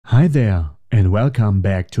Hi there and welcome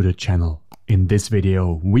back to the channel. In this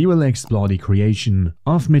video we will explore the creation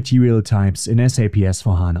of material types in SAP S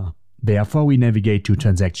for HANA. Therefore we navigate to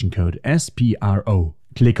transaction code SPRO,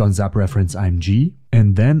 click on sub-reference IMG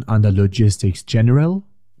and then under Logistics General,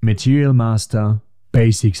 Material Master,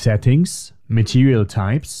 Basic Settings, Material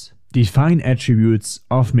Types, Define Attributes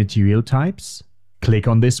of Material Types. Click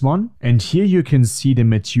on this one and here you can see the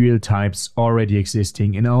material types already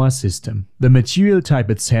existing in our system. The material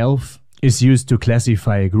type itself is used to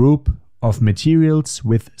classify a group of materials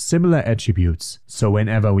with similar attributes. So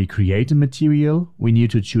whenever we create a material, we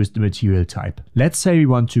need to choose the material type. Let's say we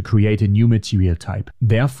want to create a new material type.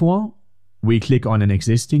 Therefore, we click on an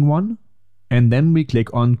existing one and then we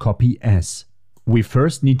click on Copy As. We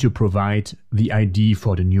first need to provide the ID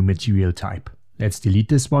for the new material type. Let's delete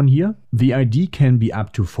this one here. The ID can be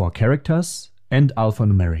up to 4 characters and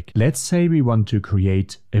alphanumeric. Let's say we want to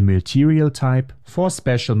create a material type for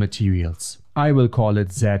special materials. I will call it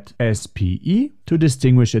ZSPE to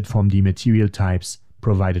distinguish it from the material types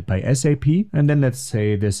provided by SAP. And then let's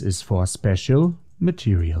say this is for special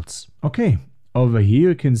materials. Okay, over here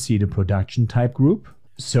you can see the production type group.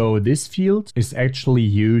 So this field is actually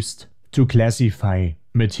used to classify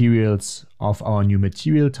materials of our new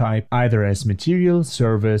material type, either as material,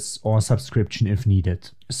 service or subscription if needed.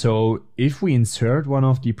 So if we insert one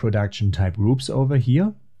of the production type groups over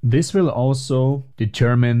here, this will also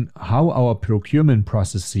determine how our procurement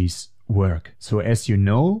processes work. So as you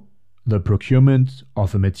know, the procurement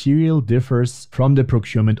of a material differs from the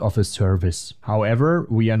procurement of a service. However,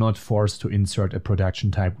 we are not forced to insert a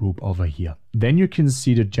production type group over here. Then you can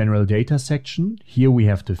see the general data section. Here we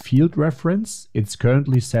have the field reference. It's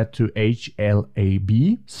currently set to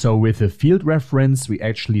HLAB. So with the field reference, we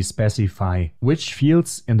actually specify which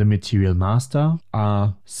fields in the material master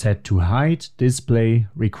are set to hide, display,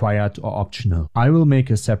 required or optional. I will make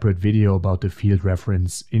a separate video about the field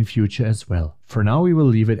reference in future as well. For now, we will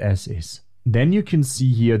leave it as is. Then you can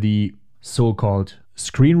see here the so-called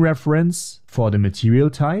screen reference for the material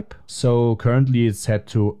type. So currently it's set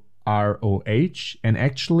to ROH, and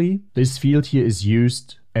actually this field here is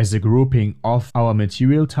used as a grouping of our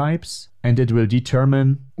material types, and it will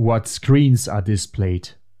determine what screens are displayed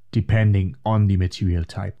depending on the material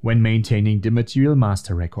type when maintaining the material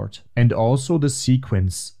master record, and also the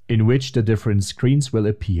sequence in which the different screens will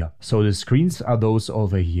appear. So the screens are those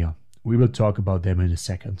over here. We will talk about them in a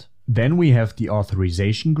second. Then we have the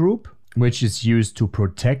authorization group, which is used to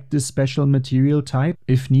protect the special material type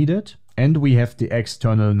if needed. And we have the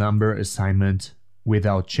external number assignment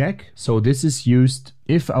without check. So this is used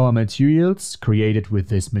if our materials created with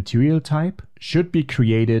this material type should be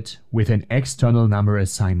created with an external number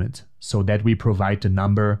assignment, so that we provide the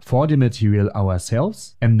number for the material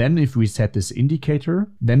ourselves. And then if we set this indicator,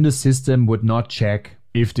 then the system would not check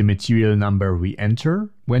if the material number we enter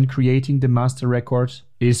when creating the master record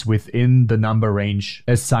is within the number range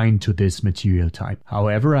assigned to this material type.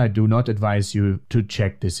 However, I do not advise you to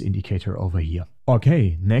check this indicator over here.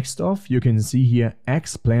 Okay, next off, you can see here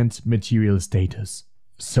X-planned material status.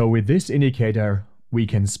 So with this indicator, we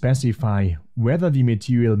can specify whether the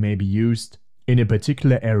material may be used in a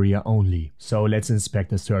particular area only. So let's inspect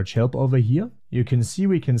the search help over here. You can see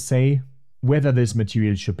we can say whether this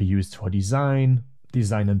material should be used for design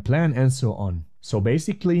and plan, and so on. So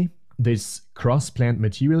basically, this cross-planned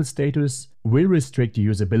material status will restrict the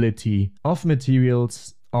usability of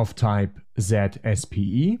materials of type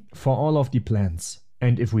ZSPE for all of the plans.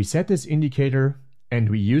 And if we set this indicator and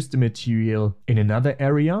we use the material in another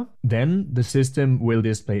area, then the system will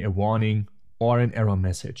display a warning or an error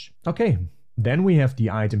message. Okay, then we have the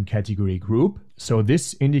item category group. So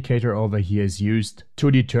this indicator over here is used to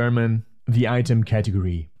determine the item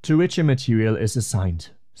category to which a material is assigned.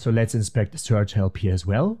 So let's inspect the search help here as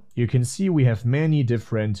well. You can see we have many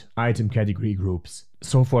different item category groups.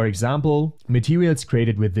 So for example, materials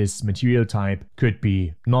created with this material type could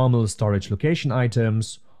be normal storage location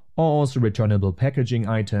items, or also returnable packaging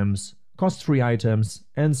items, cost-free items,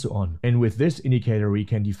 and so on. And with this indicator, we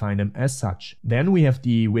can define them as such. Then we have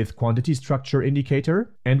the with quantity structure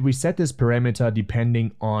indicator, and we set this parameter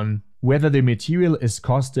depending on whether the material is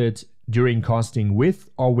costed during costing with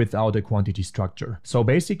or without a quantity structure. So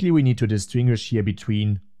basically we need to distinguish here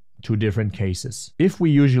between two different cases. If we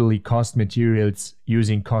usually cost materials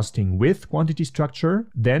using costing with quantity structure,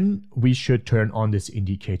 then we should turn on this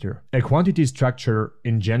indicator. A quantity structure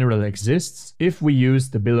in general exists if we use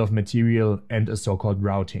the bill of material and a so-called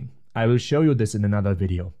routing. I will show you this in another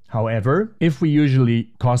video. However, if we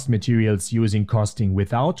usually cost materials using costing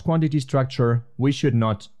without quantity structure, we should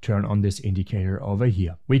not turn on this indicator over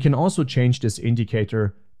here. We can also change this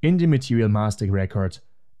indicator in the material master record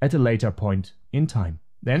at a later point in time.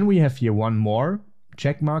 Then we have here one more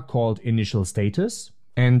checkmark called initial status.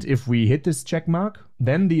 And if we hit this checkmark,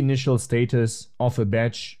 then the initial status of a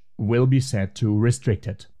batch will be set to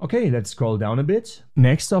restricted. Okay, let's scroll down a bit.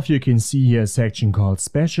 Next off, you can see here a section called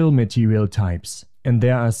special material types. And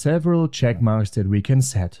there are several checkmarks that we can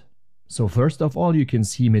set. So first of all, you can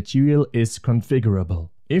see material is configurable.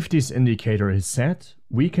 If this indicator is set,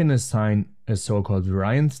 we can assign a so-called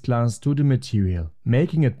variance class to the material,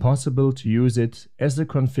 making it possible to use it as a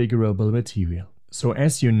configurable material. So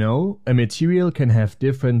as you know, a material can have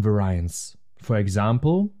different variants. For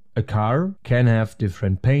example, a car can have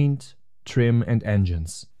different paint, trim and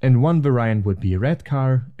engines. And one variant would be a red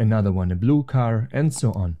car, another one a blue car, and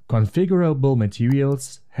so on. Configurable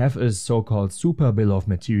materials have a so-called super bill of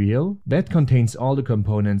material that contains all the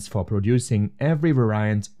components for producing every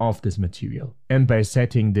variant of this material. And by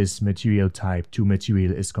setting this material type to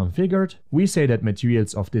material is configured, we say that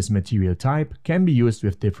materials of this material type can be used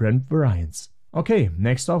with different variants. Okay,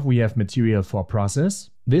 next off we have material for process.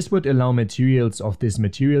 This would allow materials of this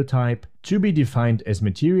material type to be defined as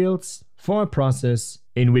materials for a process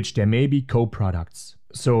in which there may be co-products.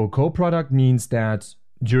 So co-product means that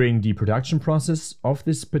during the production process of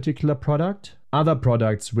this particular product, other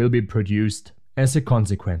products will be produced as a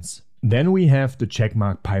consequence. Then we have the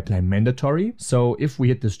checkmark pipeline mandatory. So if we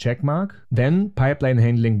hit this checkmark, then pipeline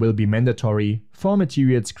handling will be mandatory for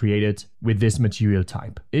materials created with this material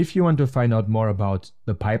type. If you want to find out more about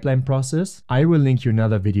the pipeline process, I will link you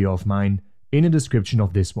another video of mine in the description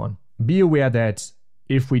of this one. Be aware that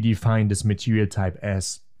if we define this material type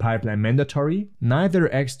as pipeline mandatory, neither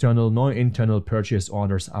external nor internal purchase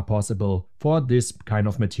orders are possible for this kind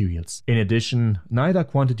of materials. In addition, neither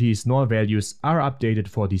quantities nor values are updated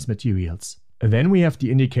for these materials. Then we have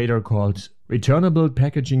the indicator called returnable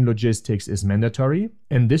packaging logistics is mandatory,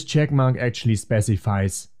 and this checkmark actually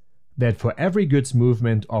specifies that for every goods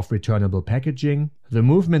movement of returnable packaging, the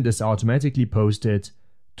movement is automatically posted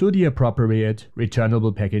to the appropriate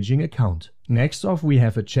returnable packaging account. Next off, we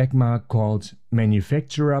have a checkmark called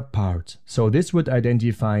manufacturer part. So this would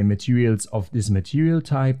identify materials of this material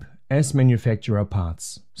type as manufacturer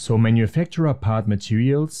parts. So manufacturer part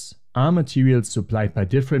materials are materials supplied by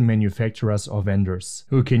different manufacturers or vendors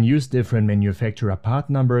who can use different manufacturer part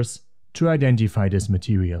numbers to identify this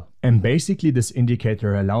material. And basically this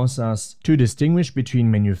indicator allows us to distinguish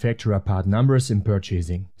between manufacturer part numbers in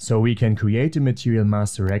purchasing. So we can create a material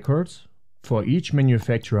master record for each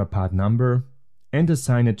manufacturer part number and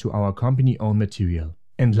assign it to our company-owned material.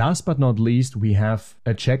 And last but not least, we have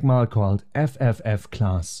a checkmark called FFF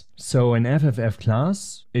class. So an FFF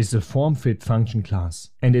class is a form-fit function class,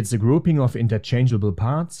 and it's a grouping of interchangeable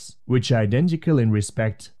parts which are identical in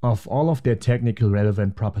respect of all of their technical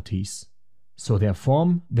relevant properties. So their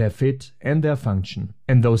form, their fit and their function.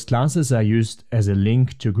 And those classes are used as a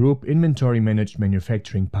link to group inventory managed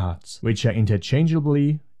manufacturing parts, which are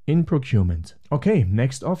interchangeably in procurement. Okay,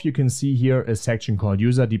 next off you can see here a section called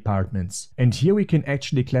user departments. And here we can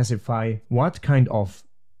actually classify what kind of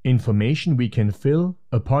information we can fill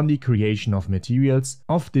upon the creation of materials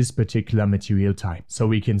of this particular material type. So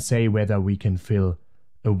we can say whether we can fill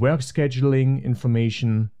a work scheduling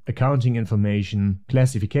information, accounting information,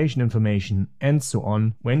 classification information, and so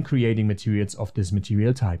on when creating materials of this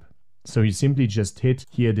material type. So you simply just hit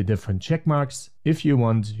here the different check marks if you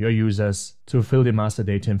want your users to fill the master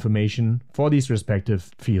data information for these respective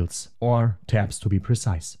fields or tabs to be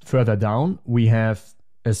precise. Further down, we have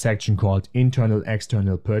a section called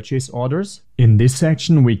internal-external purchase orders. In this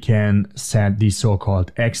section, we can set the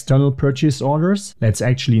so-called external purchase orders. Let's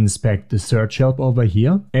actually inspect the search help over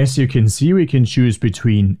here. As you can see, we can choose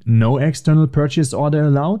between no external purchase order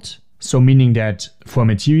allowed. So meaning that for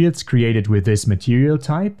materials created with this material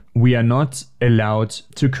type, we are not allowed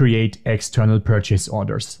to create external purchase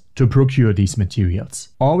orders to procure these materials.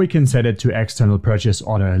 Or we can set it to external purchase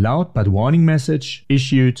order allowed, but warning message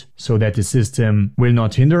issued so that the system will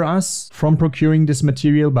not hinder us from procuring this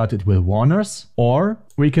material, but it will warn us. Or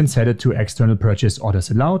we can set it to external purchase orders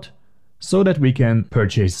allowed so that we can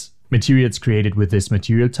purchase materials created with this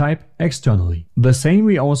material type externally. The same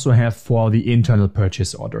we also have for the internal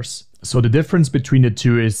purchase orders. So the difference between the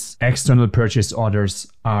two is external purchase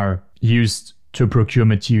orders are used to procure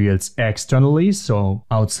materials externally, so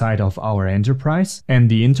outside of our enterprise, and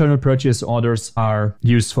the internal purchase orders are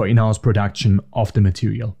used for in-house production of the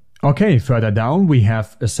material. Okay, further down we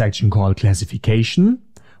have a section called classification,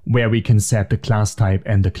 where we can set the class type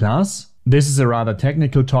and the class. This is a rather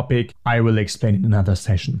technical topic I will explain in another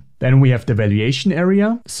session. Then we have the valuation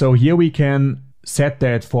area. So here we can set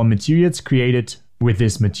that for materials created with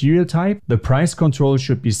this material type, the price control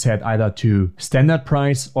should be set either to standard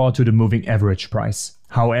price or to the moving average price.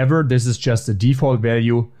 However, this is just a default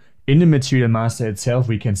value. In the material master itself,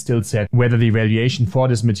 we can still set whether the valuation for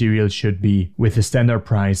this material should be with the standard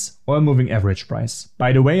price or a moving average price.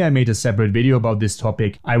 By the way, I made a separate video about this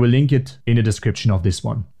topic. I will link it in the description of this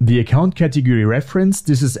one. The account category reference,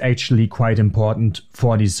 this is actually quite important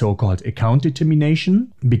for the so-called account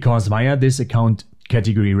determination, because via this account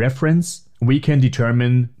category reference, we can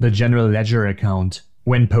determine the general ledger account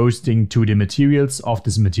when posting to the materials of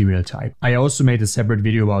this material type. I also made a separate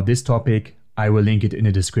video about this topic. I will link it in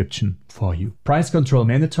the description for you. Price control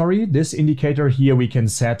mandatory. This indicator here we can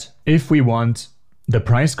set if we want the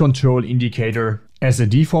price control indicator as a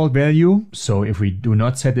default value. So if we do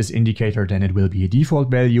not set this indicator, then it will be a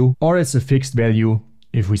default value, or as a fixed value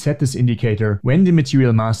if we set this indicator when the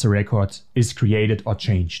material master record is created or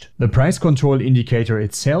changed. The price control indicator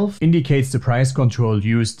itself indicates the price control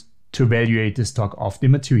used to evaluate the stock of the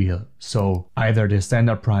material. So either the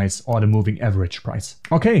standard price or the moving average price.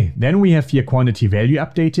 Okay, then we have here quantity value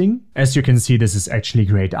updating. As you can see, this is actually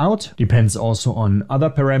grayed out. Depends also on other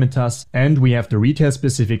parameters. And we have the retail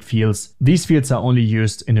specific fields. These fields are only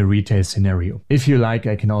used in a retail scenario. If you like,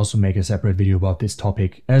 I can also make a separate video about this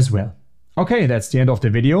topic as well. Okay, that's the end of the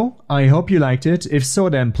video. I hope you liked it. If so,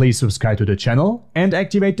 then please subscribe to the channel and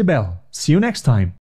activate the bell. See you next time.